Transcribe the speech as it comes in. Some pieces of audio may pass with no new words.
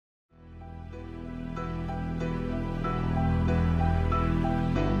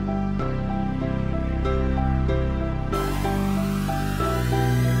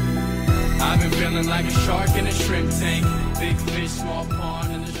like a shark in a shrimp tank. Big fish, small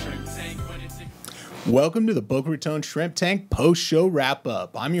pond in the shrimp tank. Welcome to the Boca Raton Shrimp Tank post-show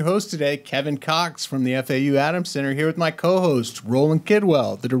wrap-up. I'm your host today, Kevin Cox from the FAU Adams Center, here with my co-host, Roland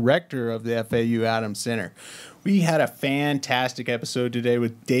Kidwell, the director of the FAU Adams Center. We had a fantastic episode today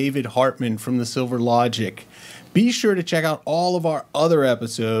with David Hartmann from the SilverLogic. Be sure to check out all of our other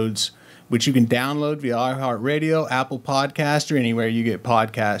episodes, which you can download via iHeartRadio, Apple Podcast, or anywhere you get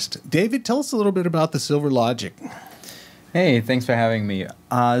podcasts. David, tell us a little bit about the SilverLogic. Hey, thanks for having me.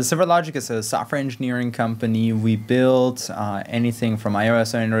 SilverLogic is a software engineering company. We build anything from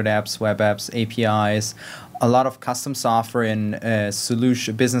iOS or Android apps, web apps, APIs, a lot of custom software in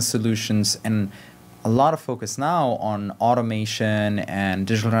business solutions, and a lot of focus now on automation and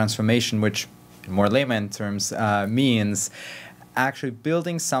digital transformation, which in more layman terms means actually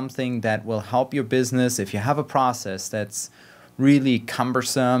building something that will help your business. If you have a process that's really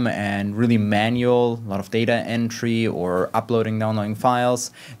cumbersome and really manual, a lot of data entry or uploading, downloading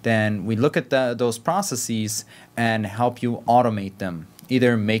files, then we look at those processes and help you automate them.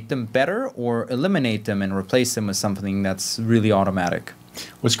 Either make them better or eliminate them and replace them with something that's really automatic.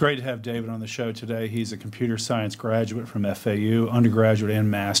 Well, it's great to have David on the show today. He's a computer science graduate from FAU, undergraduate and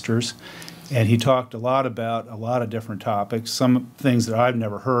master's. And he talked a lot about a lot of different topics, some things that I've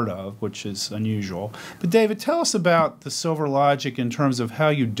never heard of, which is unusual. But David, tell us about the SilverLogic in terms of how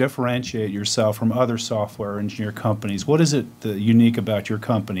you differentiate yourself from other software engineer companies. What is it unique about your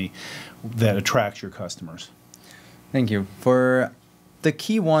company that attracts your customers? Thank you. For the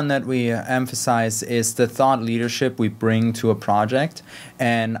key one that we emphasize is the thought leadership we bring to a project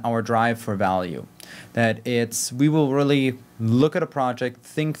and our drive for value. That we will really look at a project,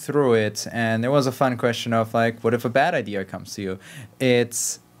 think through it, and there was a fun question of like, what if a bad idea comes to you?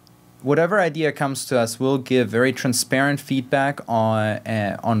 It's whatever idea comes to us, we'll give very transparent feedback on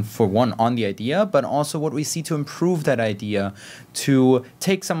the idea, but also what we see to improve that idea, to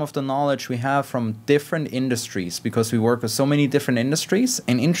take some of the knowledge we have from different industries, because we work with so many different industries,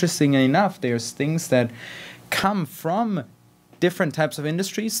 and interestingly enough, there's things that come from different types of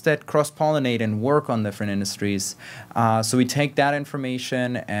industries that cross-pollinate and work on different industries. So we take that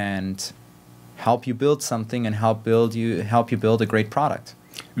information and help you build something and help you build a great product.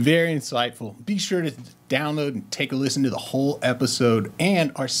 Very insightful. Be sure to download and take a listen to the whole episode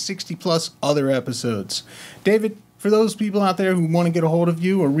and our 60-plus other episodes. David, for those people out there who want to get a hold of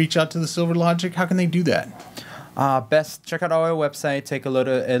you or reach out to the SilverLogic, how can they do that? Best check out our website, take a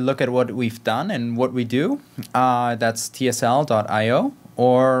look at what we've done and what we do. That's tsl.io,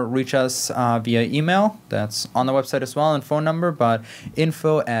 or reach us via email. That's on the website as well, and phone number, but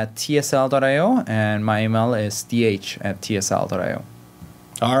info@tsl.io, and my email is dh@tsl.io.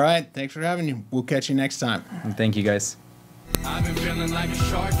 All right. Thanks for having you. We'll catch you next time. Thank you, guys. I've been feeling like a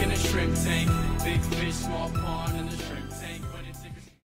shark in a shrimp tank. Big fish, small pond in the shrimp tank.